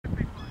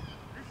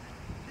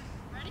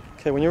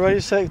Okay, when you're ready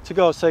to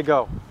go, say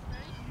go.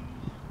 Ready?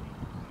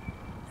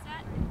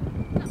 Set,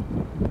 go.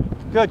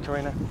 Good,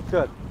 Karina.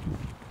 Good.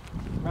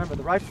 Remember,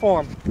 the right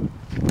form.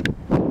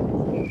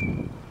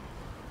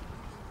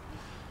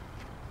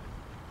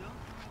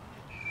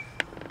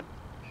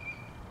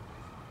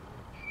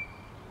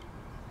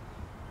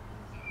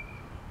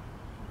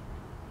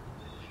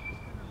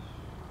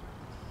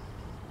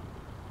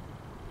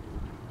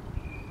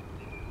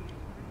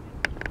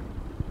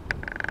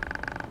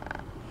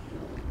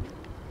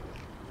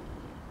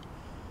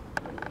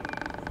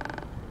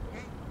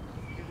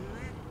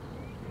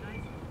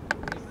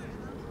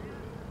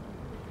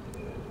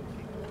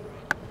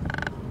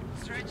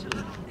 Stretch a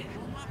little.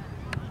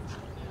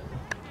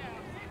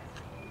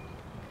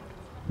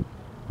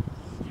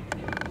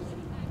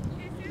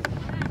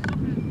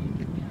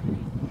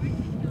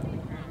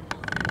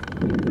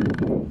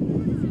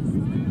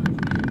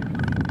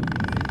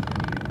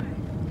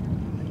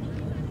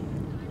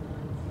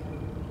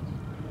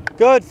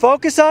 Good.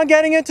 Focus on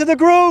getting into the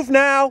groove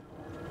now.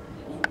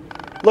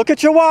 Look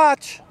at your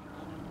watch.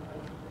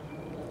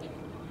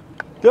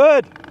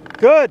 Good.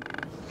 Good.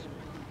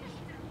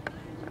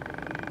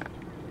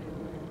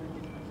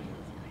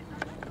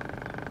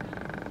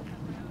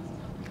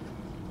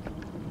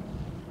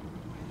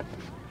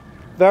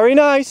 Very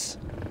nice.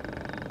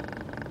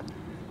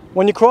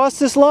 When you cross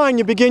this line,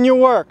 you begin your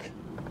work.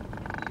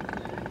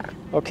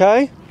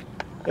 Okay?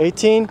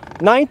 18,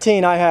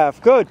 19 I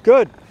have. Good,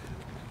 good,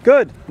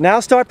 good. Now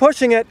start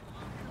pushing it.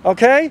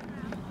 Okay?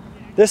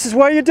 This is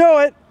where you do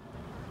it.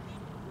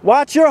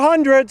 Watch your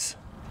hundreds.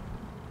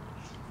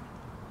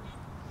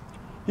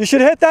 You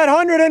should hit that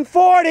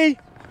 140.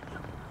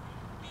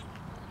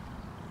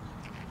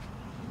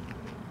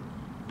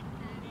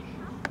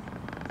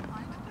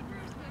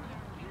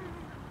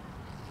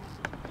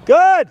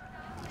 Good.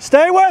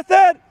 Stay with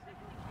it.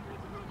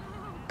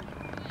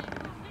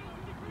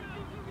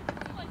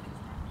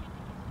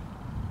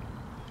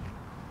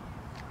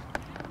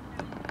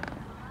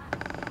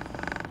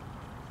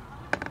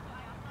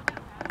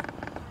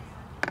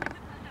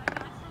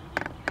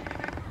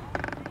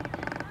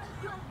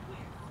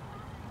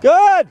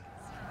 Good.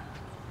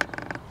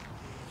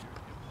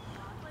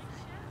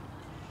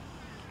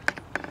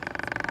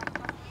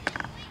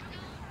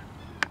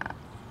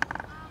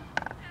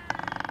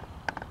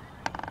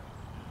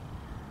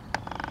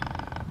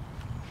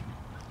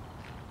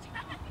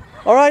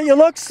 All right, you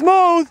look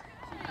smooth.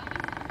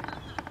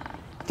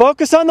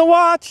 Focus on the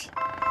watch.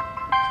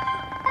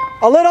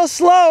 A little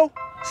slow.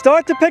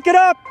 Start to pick it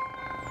up.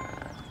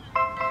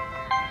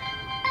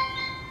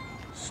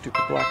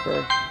 Stupid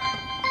blackbird.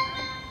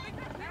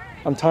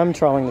 I'm time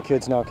trialing the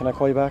kids now. Can I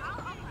call you back?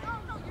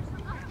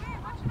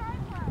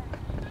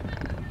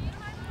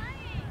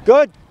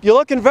 Good. You're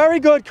looking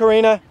very good,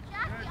 Karina.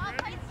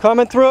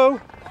 Coming through.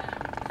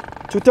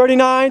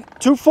 239,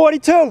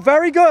 242.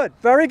 Very good.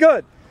 Very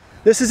good.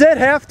 This is it.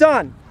 Half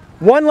done.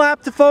 One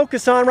lap to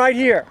focus on right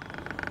here.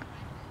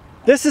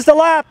 This is the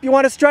lap you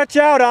want to stretch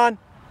out on.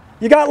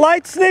 You got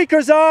light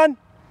sneakers on.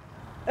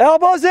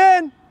 Elbows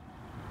in.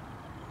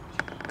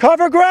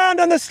 Cover ground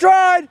on the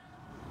stride.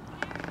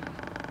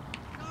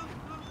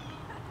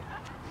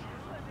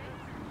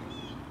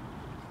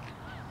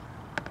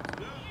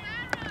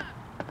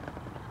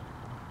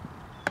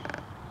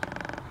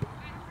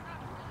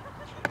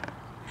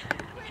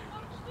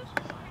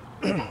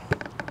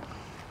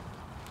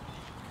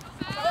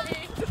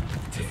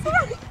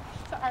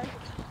 Sorry.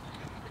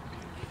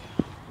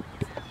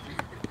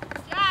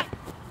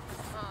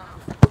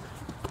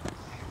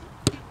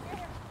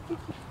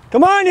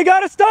 Come on, you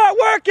got to start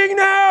working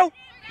now.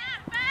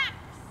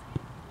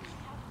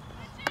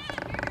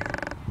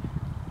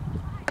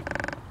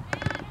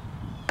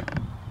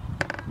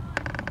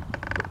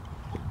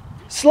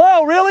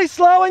 Slow, really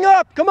slowing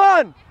up. Come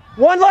on.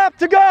 One lap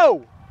to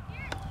go.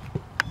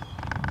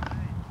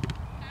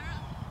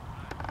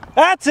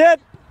 That's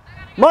it.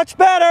 Much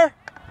better.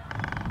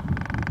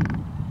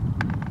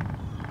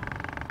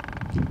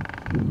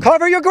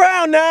 Cover your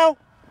ground now.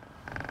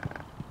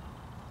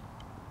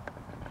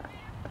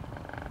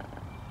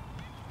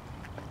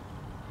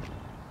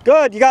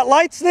 Good. You got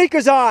light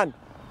sneakers on.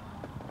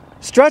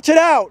 Stretch it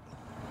out.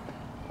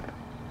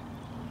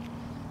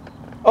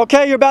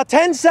 Okay, you're about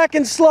 10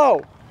 seconds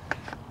slow.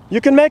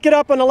 You can make it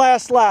up on the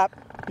last lap.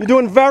 You're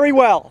doing very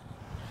well.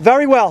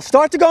 Very well.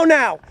 Start to go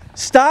now.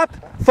 Stop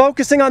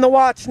focusing on the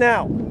watch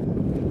now.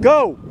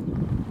 Go.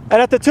 And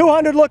at the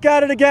 200, look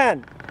at it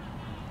again.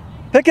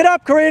 Pick it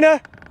up,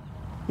 Karina.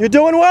 You're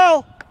doing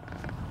well.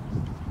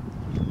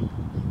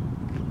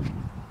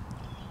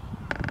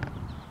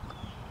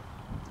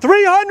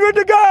 $300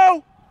 to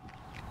go.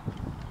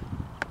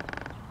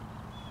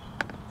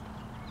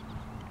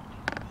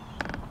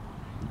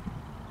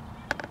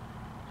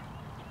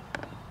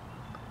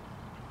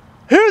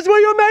 Here's where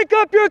you make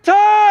up your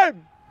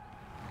time.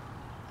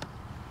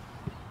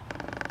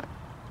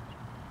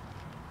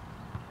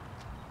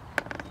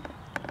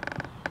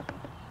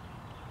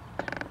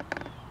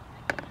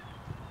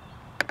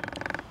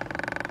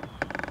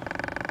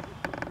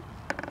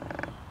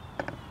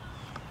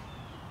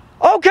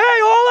 Okay,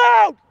 all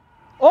out!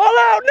 All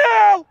out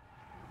now!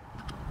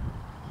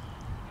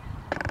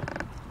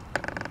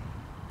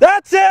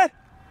 That's it!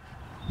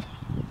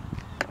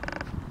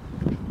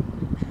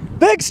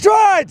 Big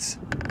strides!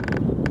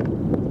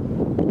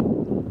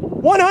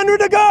 100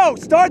 to go!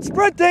 Start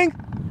sprinting!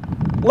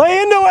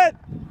 Lay into it!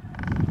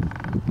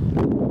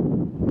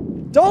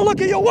 Don't look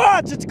at your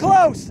watch! It's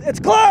close! It's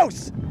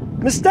close!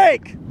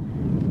 Mistake!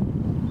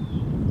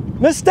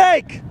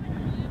 Mistake!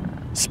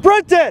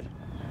 Sprint it!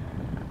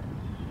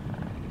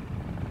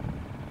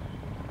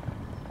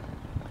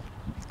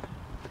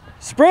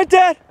 Sprint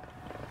it!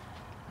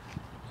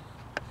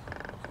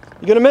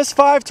 You're gonna miss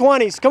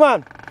 5:20s. Come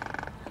on.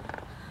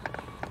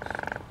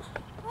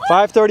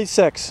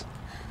 5:36.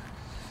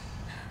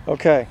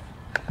 Okay.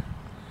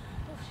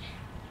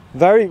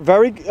 Very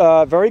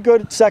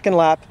good second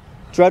lap.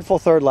 Dreadful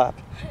third lap.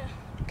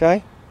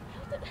 Okay?